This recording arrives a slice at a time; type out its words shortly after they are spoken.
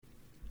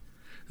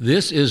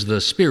This is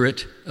the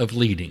Spirit of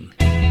Leading,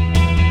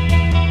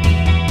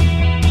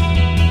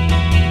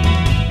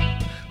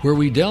 where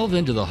we delve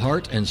into the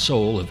heart and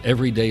soul of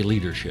everyday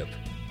leadership.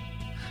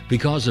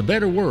 Because a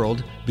better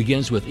world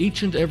begins with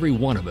each and every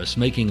one of us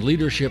making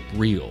leadership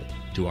real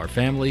to our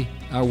family,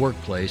 our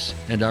workplace,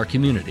 and our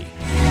community.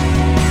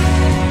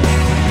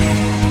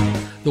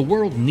 The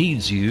world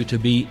needs you to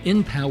be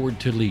empowered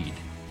to lead,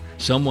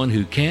 someone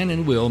who can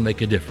and will make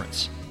a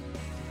difference.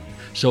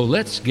 So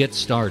let's get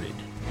started.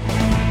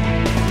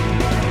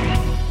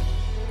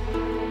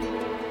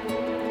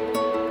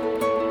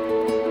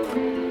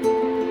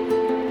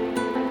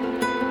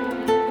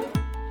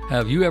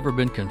 Have you ever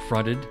been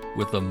confronted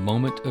with a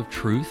moment of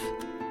truth?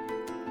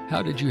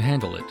 How did you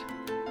handle it?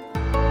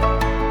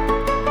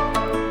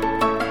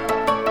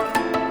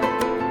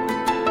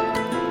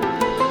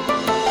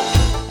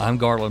 I'm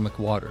Garland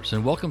McWaters,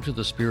 and welcome to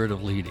the Spirit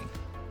of Leading.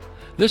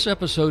 This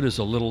episode is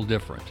a little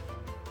different.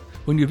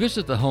 When you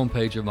visit the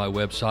homepage of my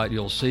website,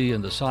 you'll see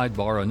in the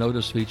sidebar a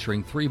notice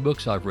featuring 3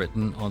 books I've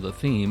written on the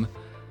theme,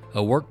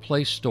 A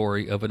Workplace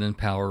Story of an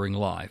Empowering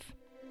Life.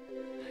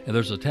 And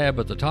there's a tab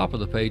at the top of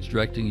the page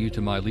directing you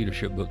to my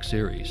leadership book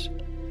series.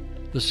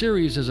 The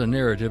series is a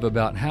narrative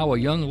about how a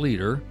young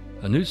leader,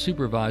 a new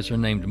supervisor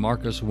named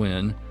Marcus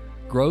Wynn,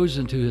 grows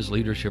into his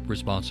leadership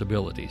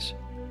responsibilities.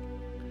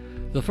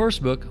 The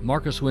first book,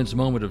 Marcus Wynn's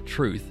Moment of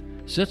Truth,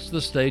 sets the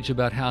stage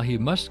about how he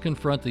must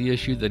confront the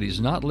issue that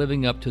he's not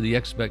living up to the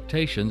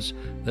expectations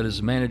that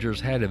his managers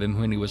had of him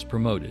when he was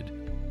promoted.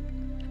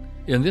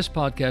 In this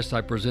podcast,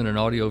 I present an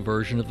audio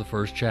version of the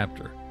first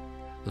chapter.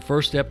 The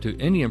first step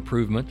to any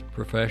improvement,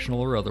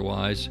 professional or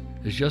otherwise,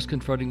 is just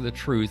confronting the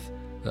truth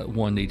that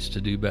one needs to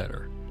do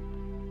better.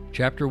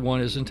 Chapter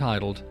 1 is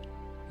entitled,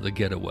 The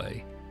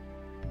Getaway.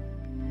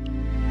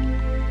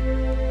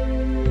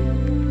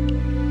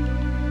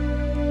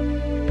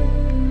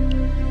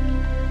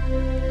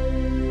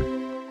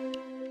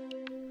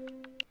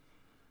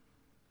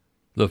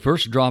 The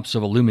first drops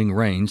of a looming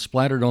rain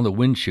splattered on the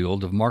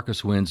windshield of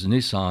Marcus Wynn's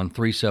Nissan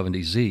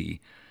 370Z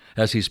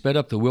as he sped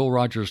up the Will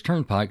Rogers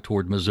Turnpike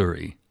toward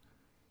Missouri.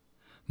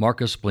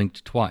 Marcus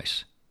blinked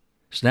twice,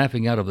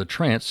 snapping out of the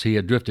trance he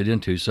had drifted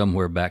into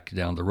somewhere back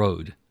down the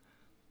road.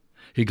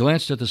 He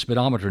glanced at the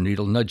speedometer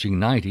needle nudging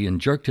 90 and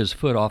jerked his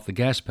foot off the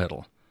gas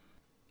pedal.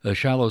 A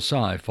shallow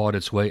sigh fought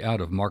its way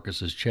out of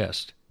Marcus's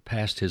chest,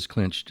 past his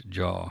clenched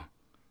jaw.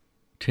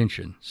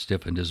 Tension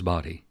stiffened his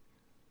body.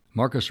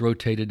 Marcus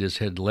rotated his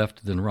head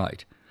left then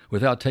right,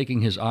 without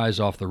taking his eyes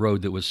off the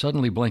road that was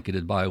suddenly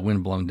blanketed by a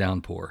wind-blown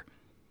downpour.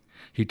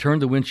 He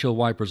turned the windshield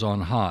wipers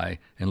on high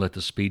and let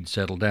the speed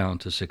settle down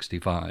to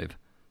 65.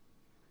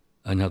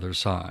 Another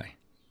sigh.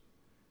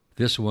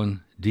 This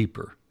one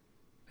deeper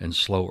and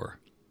slower.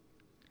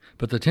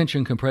 But the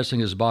tension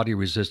compressing his body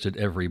resisted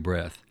every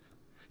breath.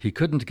 He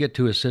couldn't get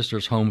to his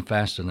sister's home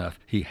fast enough.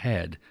 He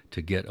had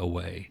to get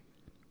away.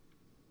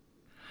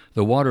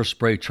 The water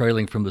spray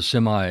trailing from the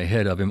semi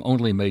ahead of him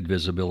only made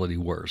visibility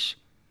worse.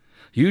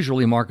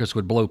 Usually Marcus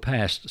would blow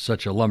past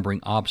such a lumbering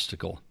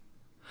obstacle.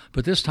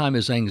 But this time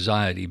his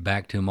anxiety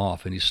backed him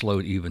off and he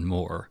slowed even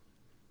more.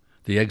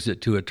 The exit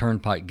to a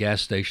turnpike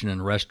gas station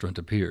and restaurant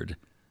appeared.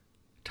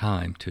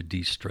 Time to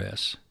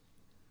de-stress.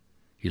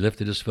 He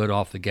lifted his foot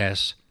off the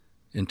gas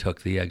and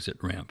took the exit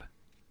ramp.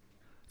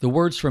 The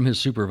words from his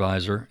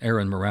supervisor,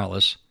 Aaron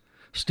Morales,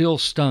 still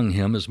stung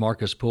him as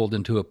Marcus pulled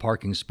into a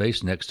parking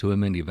space next to a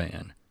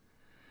minivan.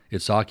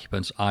 Its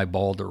occupants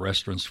eyeballed the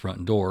restaurant's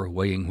front door,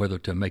 weighing whether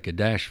to make a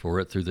dash for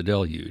it through the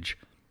deluge.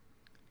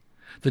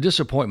 The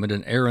disappointment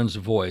in Aaron's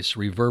voice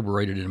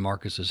reverberated in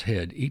Marcus's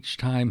head each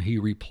time he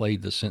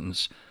replayed the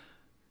sentence,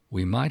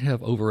 "We might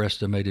have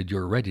overestimated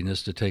your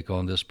readiness to take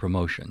on this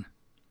promotion."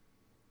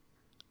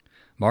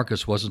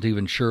 Marcus wasn't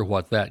even sure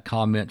what that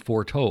comment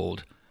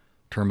foretold: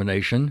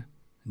 termination,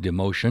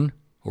 demotion,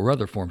 or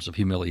other forms of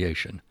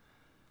humiliation.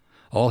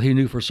 All he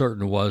knew for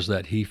certain was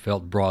that he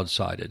felt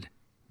broadsided,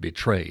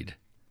 betrayed,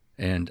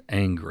 and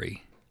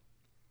angry.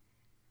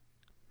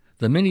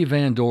 The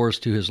minivan doors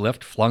to his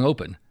left flung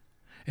open,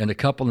 and a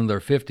couple in their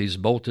 50s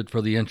bolted for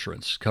the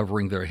entrance,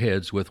 covering their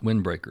heads with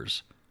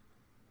windbreakers.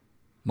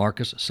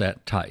 Marcus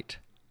sat tight.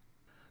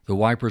 The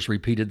wipers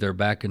repeated their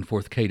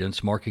back-and-forth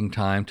cadence, marking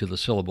time to the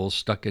syllables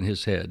stuck in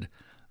his head.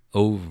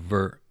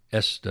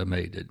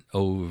 Overestimated,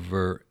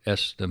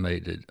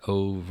 overestimated,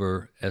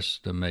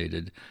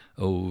 overestimated,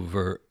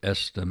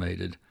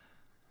 overestimated.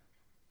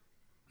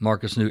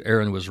 Marcus knew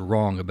Aaron was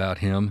wrong about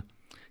him.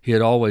 He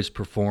had always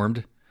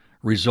performed.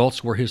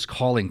 Results were his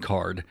calling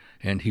card,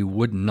 and he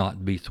would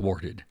not be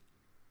thwarted.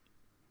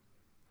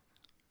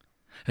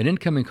 An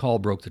incoming call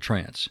broke the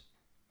trance.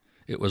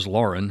 It was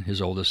Lauren,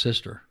 his oldest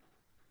sister.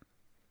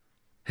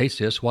 "Hey,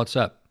 sis, what's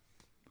up?"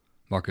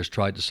 Marcus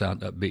tried to sound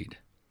upbeat.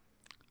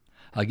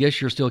 "I guess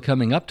you're still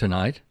coming up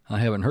tonight. I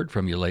haven't heard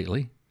from you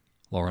lately,"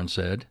 Lauren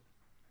said.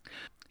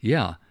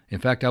 "Yeah, in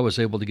fact, I was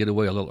able to get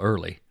away a little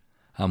early.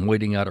 I'm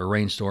waiting out a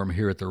rainstorm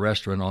here at the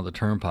restaurant on the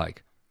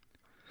turnpike."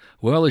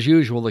 "Well, as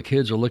usual, the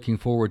kids are looking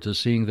forward to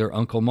seeing their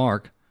Uncle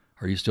Mark.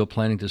 Are you still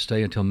planning to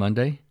stay until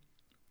Monday?"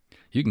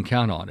 "You can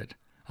count on it.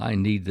 I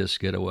need this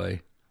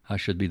getaway. I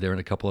should be there in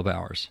a couple of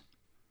hours.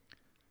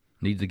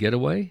 Need the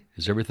getaway?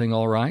 Is everything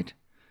all right?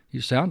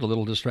 You sound a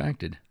little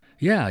distracted.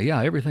 Yeah,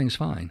 everything's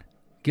fine.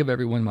 Give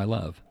everyone my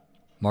love.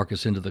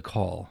 Marcus ended the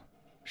call,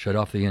 shut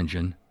off the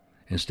engine,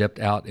 and stepped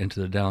out into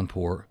the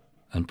downpour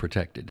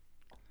unprotected.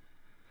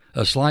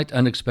 A slight,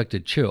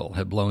 unexpected chill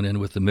had blown in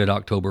with the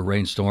mid-October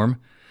rainstorm,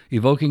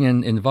 evoking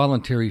an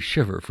involuntary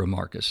shiver from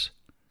Marcus.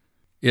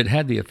 It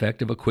had the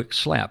effect of a quick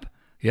slap,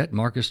 yet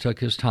Marcus took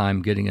his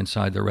time getting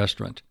inside the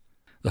restaurant.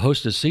 The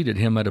hostess seated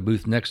him at a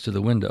booth next to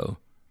the window.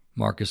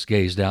 Marcus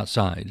gazed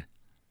outside.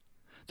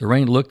 The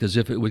rain looked as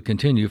if it would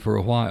continue for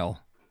a while.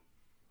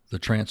 The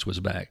trance was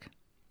back.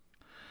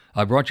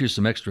 I brought you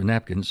some extra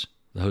napkins,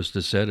 the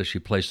hostess said as she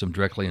placed them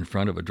directly in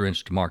front of a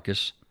drenched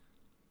Marcus.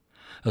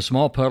 A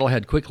small puddle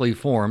had quickly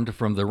formed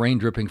from the rain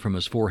dripping from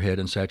his forehead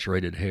and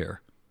saturated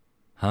hair.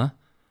 Huh?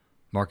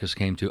 Marcus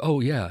came to. Oh,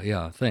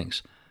 yeah,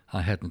 thanks.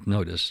 I hadn't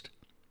noticed.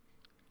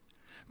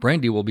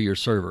 Brandy will be your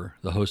server,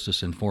 the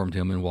hostess informed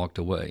him and walked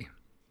away.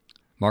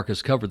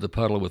 Marcus covered the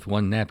puddle with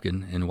one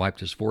napkin and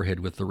wiped his forehead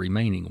with the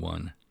remaining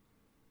one.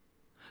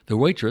 The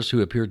waitress, who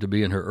appeared to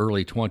be in her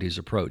early 20s,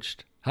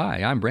 approached.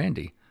 Hi, I'm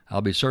Brandy. I'll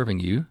be serving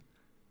you.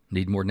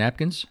 Need more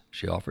napkins?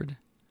 She offered.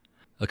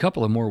 A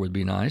couple of more would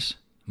be nice,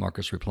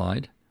 Marcus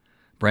replied.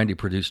 Brandy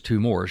produced 2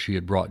 more she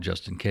had brought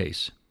just in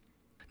case.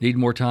 Need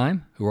more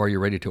time? Who are you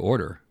ready to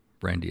order?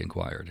 Brandy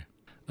inquired.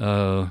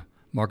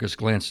 Marcus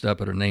glanced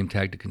up at her name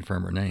tag to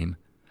confirm her name.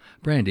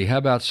 Brandy, how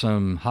about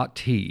some hot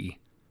tea?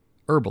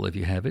 Herbal, if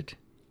you have it.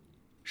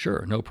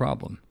 Sure, no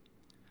problem.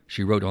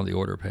 She wrote on the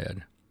order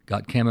pad.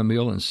 Got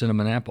chamomile and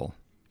cinnamon apple.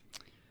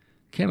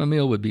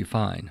 Chamomile would be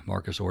fine,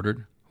 Marcus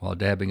ordered, while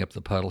dabbing up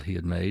the puddle he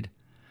had made.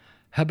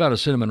 How about a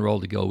cinnamon roll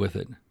to go with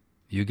it?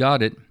 You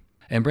got it.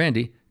 And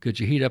Brandy, could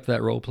you heat up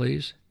that roll,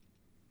 please?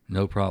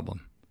 No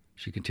problem.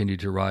 She continued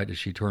to write as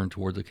she turned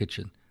toward the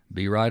kitchen.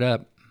 Be right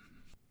up.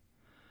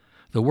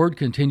 The word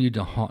continued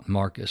to haunt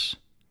Marcus.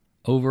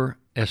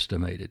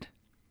 Overestimated.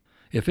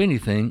 If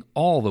anything,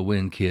 all the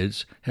Wynn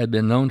kids had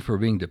been known for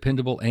being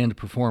dependable and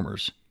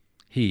performers.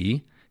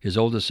 He, his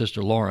oldest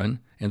sister Lauren,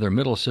 and their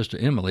middle sister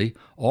Emily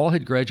all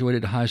had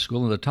graduated high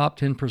school in the top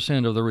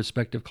 10% of their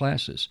respective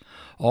classes.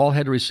 All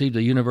had received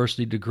a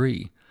university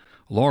degree.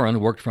 Lauren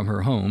worked from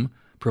her home,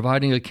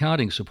 providing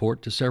accounting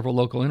support to several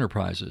local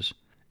enterprises.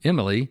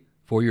 Emily,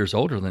 4 years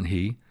older than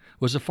he,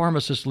 was a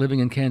pharmacist living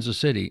in Kansas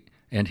City,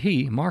 and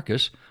he,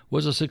 Marcus,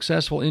 was a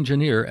successful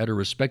engineer at a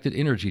respected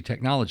energy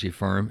technology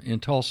firm in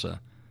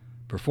Tulsa.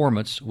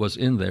 Performance was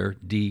in their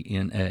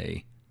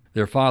DNA.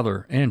 Their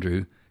father,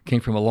 Andrew,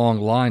 came from a long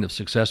line of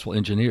successful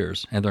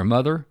engineers, and their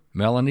mother,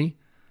 Melanie,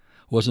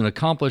 was an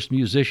accomplished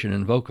musician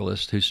and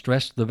vocalist who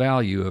stressed the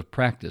value of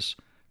practice,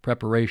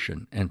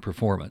 preparation, and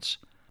performance.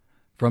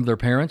 From their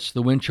parents,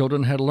 the Wynn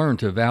children had learned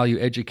to value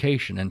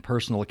education and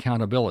personal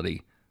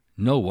accountability.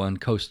 No one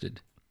coasted.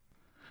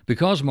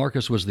 Because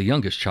Marcus was the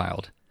youngest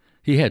child,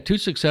 he had 2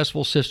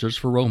 successful sisters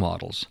for role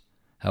models.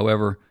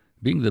 However,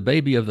 being the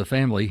baby of the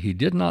family, he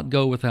did not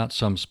go without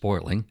some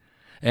spoiling,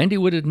 and he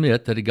would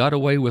admit that he got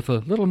away with a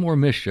little more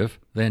mischief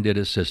than did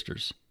his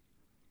sisters.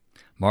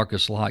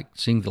 Marcus liked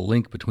seeing the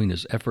link between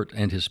his effort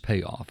and his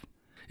payoff.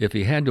 If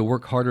he had to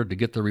work harder to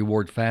get the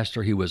reward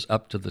faster, he was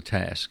up to the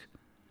task.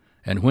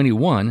 And when he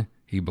won,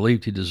 he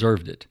believed he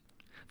deserved it.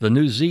 The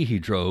new Z he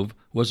drove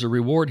was a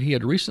reward he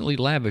had recently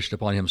lavished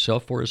upon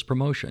himself for his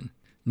promotion.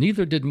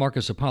 Neither did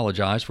Marcus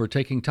apologize for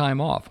taking time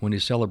off when he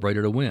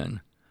celebrated a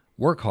win.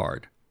 Work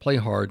hard, play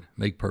hard,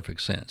 make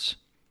perfect sense.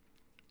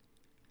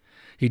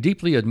 He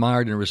deeply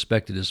admired and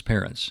respected his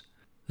parents.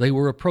 They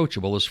were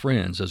approachable as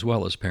friends as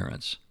well as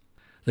parents.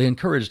 They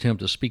encouraged him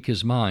to speak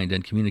his mind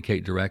and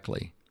communicate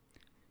directly.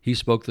 He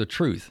spoke the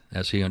truth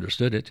as he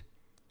understood it.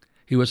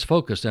 He was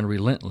focused and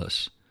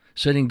relentless,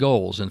 setting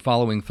goals and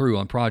following through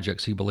on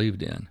projects he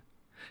believed in.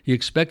 He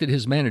expected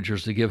his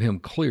managers to give him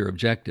clear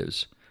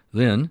objectives,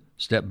 then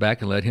step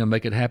back and let him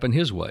make it happen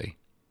his way.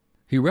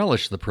 He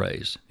relished the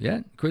praise,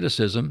 yet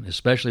criticism,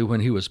 especially when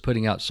he was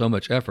putting out so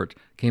much effort,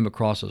 came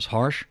across as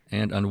harsh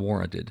and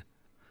unwarranted.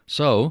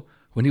 So,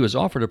 when he was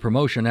offered a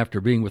promotion after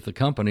being with the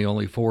company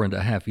only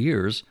 4.5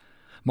 years,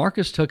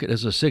 Marcus took it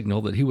as a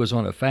signal that he was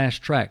on a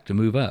fast track to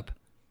move up.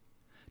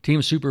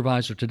 Team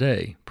supervisor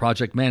today,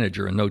 project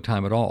manager in no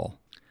time at all.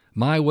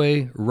 My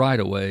way, right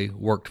away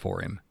worked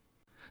for him.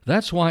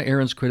 That's why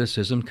Aaron's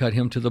criticism cut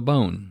him to the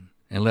bone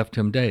and left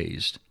him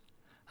dazed.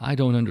 I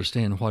don't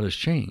understand what has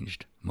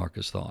changed,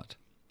 Marcus thought.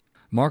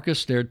 Marcus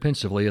stared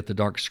pensively at the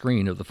dark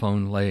screen of the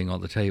phone laying on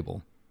the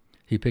table.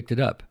 He picked it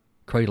up,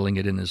 cradling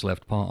it in his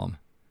left palm.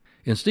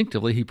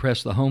 Instinctively, he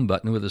pressed the home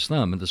button with his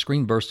thumb, and the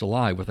screen burst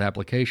alive with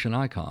application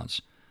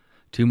icons.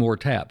 2 more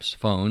taps,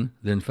 phone,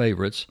 then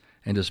favorites,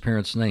 and his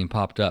parents' name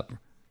popped up,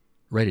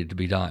 ready to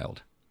be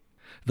dialed.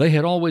 They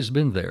had always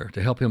been there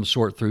to help him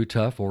sort through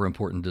tough or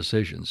important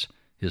decisions,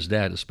 his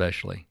dad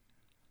especially.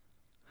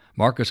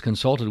 Marcus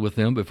consulted with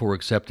them before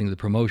accepting the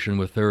promotion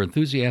with their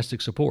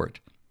enthusiastic support.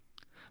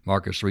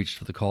 Marcus reached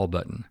for the call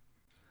button.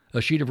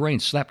 A sheet of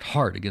rain slapped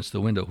hard against the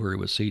window where he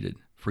was seated,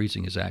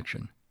 freezing his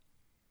action.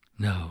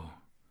 No,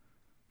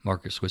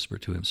 Marcus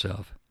whispered to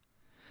himself.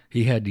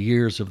 He had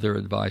years of their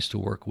advice to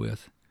work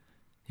with.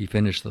 He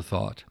finished the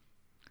thought.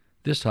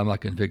 This time I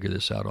can figure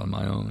this out on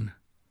my own.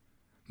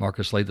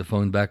 Marcus laid the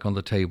phone back on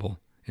the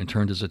table and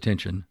turned his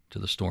attention to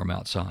the storm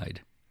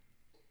outside.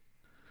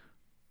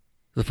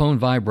 The phone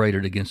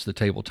vibrated against the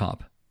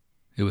tabletop.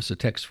 It was a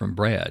text from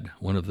Brad,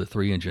 one of the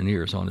 3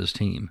 engineers on his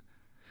team.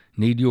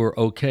 "Need your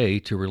okay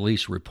to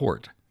release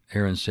report.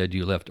 Aaron said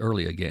you left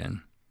early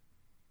again."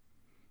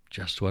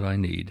 Just what I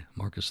need,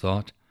 Marcus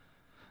thought.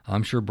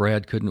 I'm sure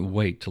Brad couldn't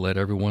wait to let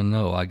everyone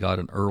know I got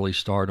an early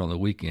start on the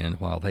weekend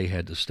while they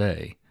had to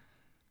stay.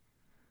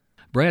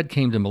 Brad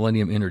came to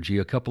Millennium Energy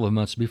a couple of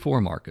months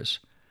before Marcus.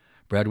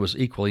 Brad was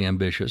equally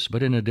ambitious,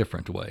 but in a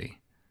different way.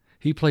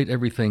 He played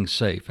everything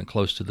safe and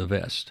close to the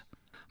vest.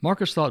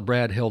 Marcus thought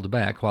Brad held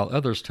back while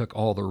others took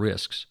all the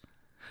risks.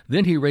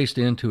 Then he raced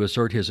in to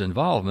assert his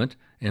involvement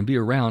and be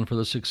around for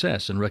the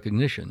success and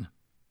recognition.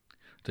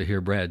 To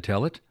hear Brad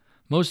tell it,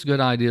 most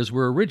good ideas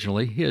were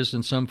originally his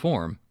in some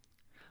form.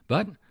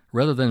 But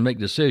rather than make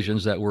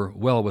decisions that were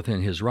well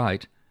within his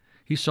right,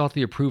 he sought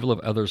the approval of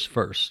others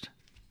first.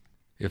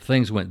 If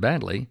things went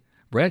badly,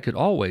 Brad could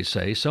always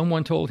say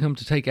someone told him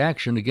to take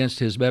action against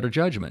his better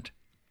judgment.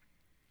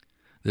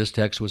 This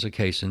text was a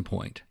case in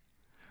point.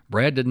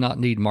 Brad did not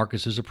need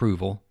Marcus's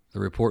approval. The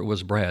report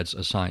was Brad's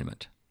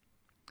assignment.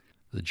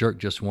 The jerk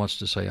just wants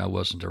to say I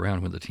wasn't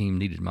around when the team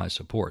needed my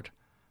support.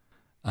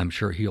 I'm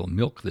sure he'll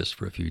milk this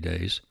for a few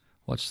days.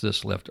 What's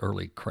this left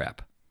early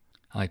crap?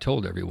 I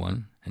told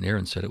everyone, and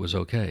Aaron said it was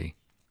okay.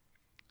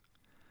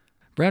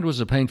 Brad was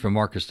a pain for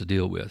Marcus to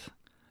deal with.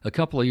 A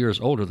couple of years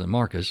older than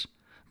Marcus,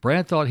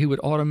 Brad thought he would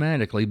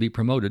automatically be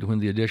promoted when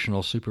the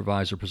additional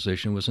supervisor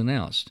position was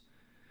announced.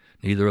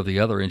 Neither of the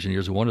other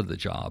engineers wanted the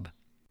job.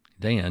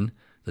 Dan,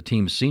 the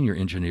team's senior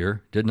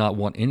engineer, did not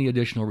want any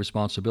additional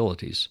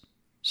responsibilities.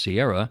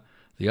 Sierra,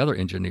 the other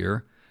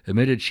engineer,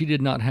 admitted she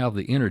did not have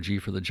the energy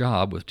for the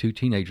job with 2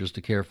 teenagers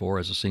to care for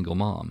as a single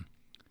mom.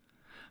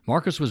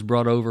 Marcus was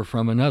brought over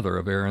from another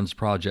of Aaron's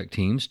project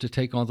teams to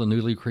take on the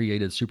newly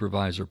created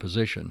supervisor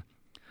position.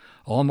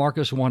 All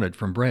Marcus wanted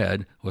from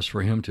Brad was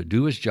for him to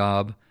do his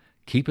job,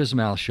 keep his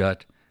mouth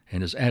shut,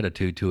 and his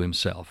attitude to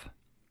himself.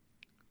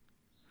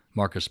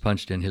 Marcus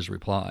punched in his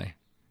reply.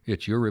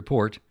 "It's your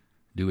report.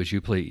 Do as you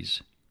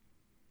please."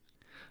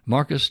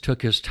 Marcus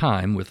took his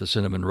time with the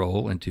cinnamon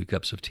roll and 2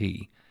 cups of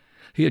tea.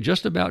 He had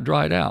just about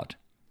dried out.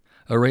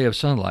 A ray of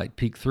sunlight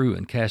peeked through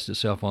and cast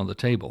itself on the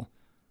table.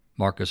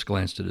 Marcus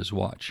glanced at his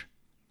watch.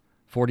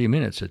 40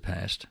 minutes had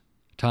passed.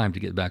 Time to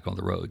get back on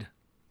the road.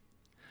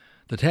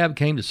 The tab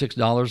came to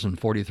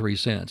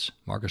 $6.43.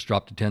 Marcus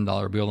dropped a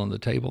 $10 bill on the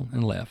table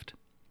and left.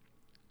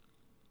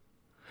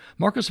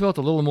 Marcus felt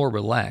a little more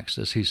relaxed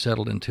as he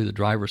settled into the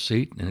driver's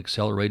seat and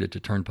accelerated to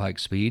turnpike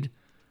speed.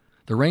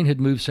 The rain had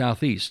moved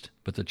southeast,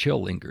 but the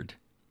chill lingered.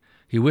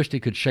 He wished he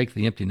could shake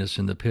the emptiness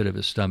in the pit of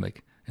his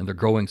stomach and the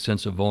growing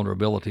sense of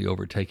vulnerability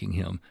overtaking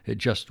him. It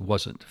just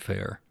wasn't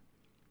fair.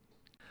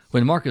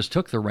 When Marcus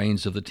took the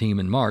reins of the team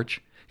in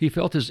March, he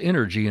felt his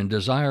energy and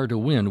desire to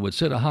win would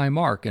set a high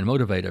mark and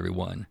motivate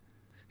everyone.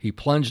 He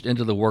plunged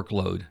into the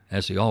workload,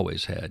 as he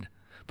always had,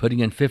 putting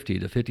in 50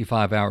 to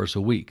 55 hours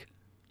a week.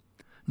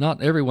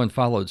 Not everyone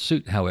followed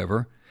suit,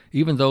 however,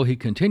 even though he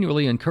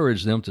continually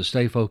encouraged them to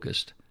stay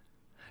focused.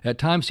 At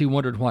times he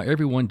wondered why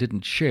everyone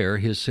didn't share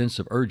his sense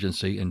of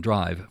urgency and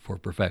drive for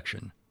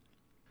perfection.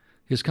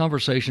 His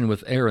conversation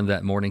with Erin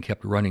that morning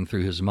kept running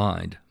through his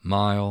mind,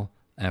 mile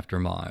after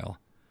mile.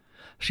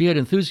 She had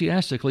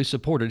enthusiastically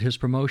supported his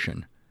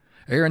promotion.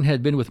 Erin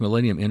had been with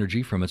Millennium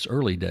Energy from its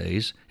early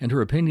days, and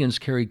her opinions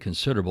carried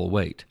considerable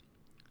weight.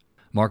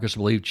 Marcus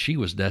believed she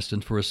was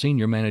destined for a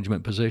senior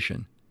management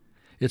position.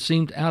 It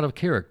seemed out of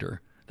character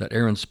that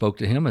Erin spoke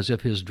to him as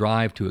if his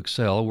drive to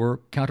excel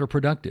were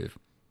counterproductive.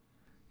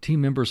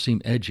 Team members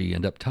seem edgy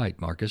and uptight,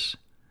 Marcus.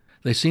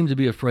 They seem to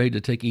be afraid to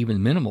take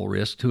even minimal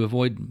risk to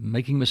avoid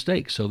making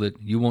mistakes so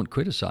that you won't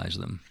criticize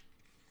them.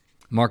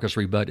 Marcus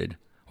rebutted,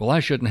 "Well,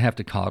 I shouldn't have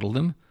to coddle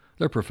them.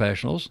 They're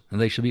professionals,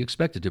 and they should be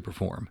expected to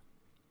perform."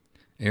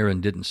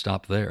 Erin didn't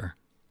stop there.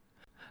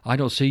 "I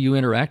don't see you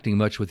interacting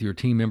much with your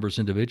team members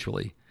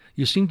individually.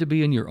 You seem to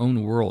be in your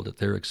own world at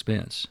their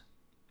expense."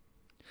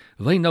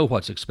 "They know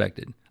what's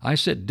expected. I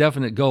set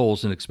definite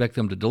goals and expect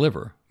them to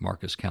deliver,"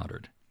 Marcus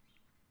countered.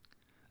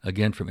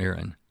 Again from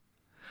Erin,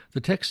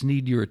 "The techs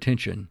need your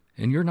attention,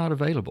 and you're not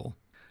available.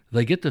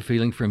 They get the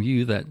feeling from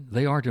you that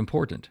they aren't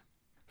important.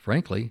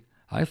 Frankly,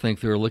 I think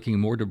they're looking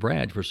more to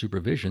Brad for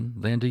supervision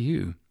than to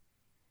you."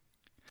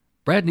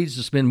 "Brad needs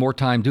to spend more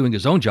time doing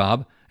his own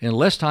job and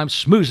less time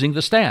smoozing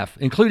the staff,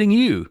 including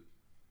you,"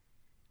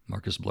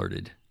 Marcus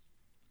blurted.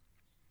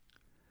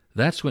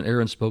 That's when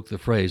Erin spoke the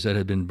phrase that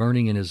had been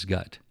burning in his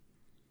gut.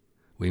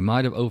 "We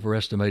might have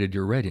overestimated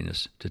your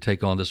readiness to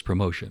take on this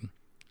promotion."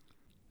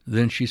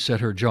 Then she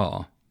set her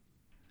jaw,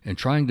 and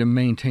trying to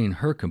maintain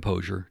her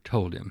composure,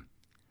 told him,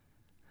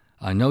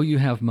 "I know you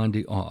have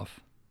Monday off.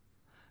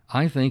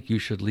 I think you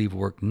should leave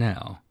work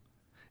now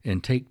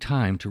and take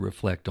time to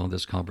reflect on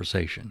this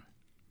conversation."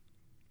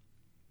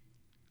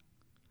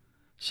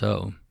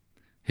 So,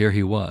 here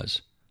he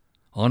was,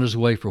 on his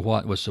way for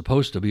what was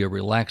supposed to be a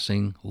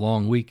relaxing,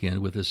 long weekend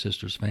with his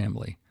sister's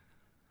family.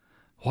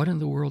 What in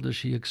the world does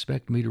she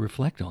expect me to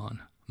reflect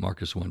on?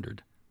 Marcus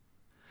wondered.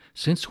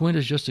 Since when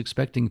is just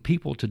expecting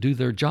people to do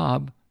their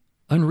job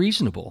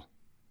unreasonable?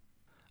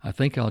 I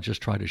think I'll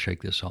just try to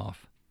shake this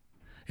off.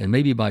 And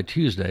maybe by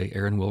Tuesday,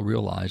 Erin will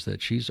realize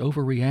that she's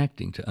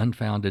overreacting to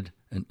unfounded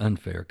and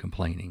unfair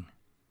complaining.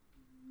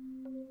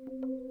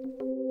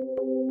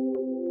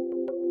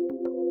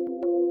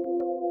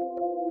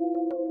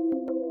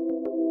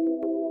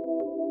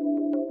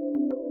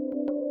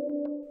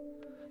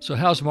 So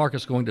how's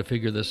Marcus going to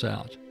figure this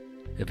out?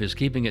 If he's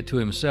keeping it to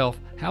himself,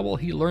 how will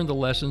he learn the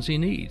lessons he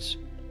needs?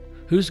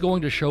 Who's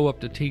going to show up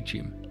to teach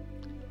him?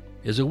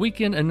 Is a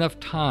weekend enough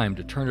time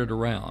to turn it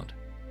around?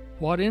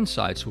 What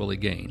insights will he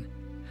gain?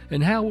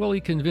 And how will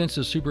he convince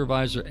his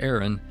supervisor,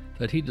 Erin,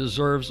 that he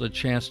deserves a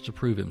chance to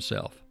prove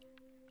himself?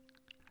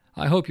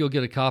 I hope you'll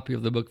get a copy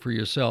of the book for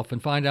yourself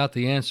and find out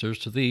the answers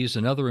to these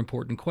and other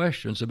important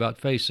questions about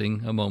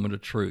facing a moment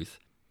of truth.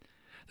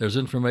 There's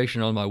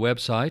information on my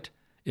website,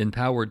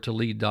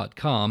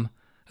 empoweredtolead.com,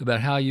 about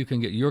how you can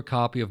get your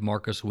copy of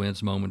Marcus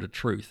Wynn's Moment of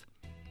Truth.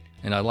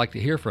 And I'd like to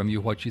hear from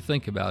you what you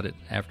think about it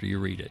after you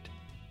read it.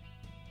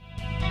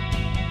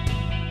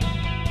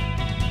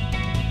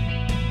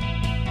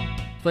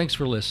 Thanks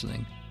for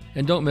listening,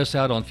 and don't miss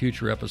out on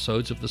future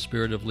episodes of The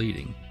Spirit of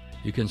Leading.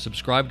 You can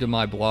subscribe to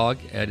my blog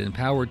at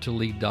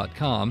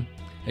empoweredtolead.com,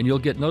 and you'll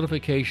get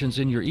notifications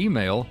in your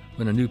email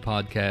when a new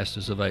podcast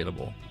is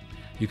available.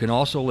 You can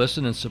also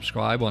listen and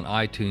subscribe on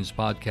iTunes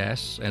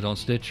podcasts and on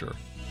Stitcher.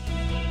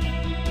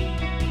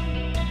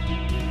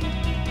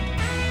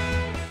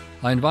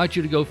 I invite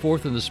you to go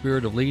forth in the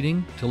spirit of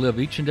leading, to live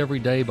each and every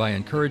day by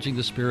encouraging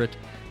the spirit,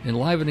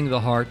 enlivening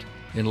the heart,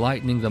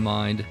 enlightening the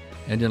mind,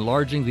 and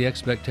enlarging the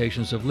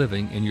expectations of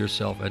living in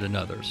yourself and in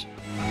others.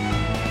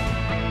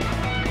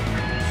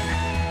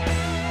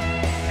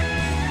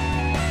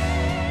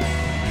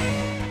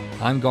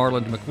 I'm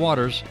Garland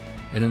McWaters,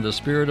 and in the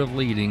spirit of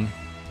leading,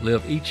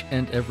 live each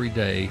and every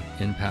day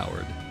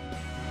empowered.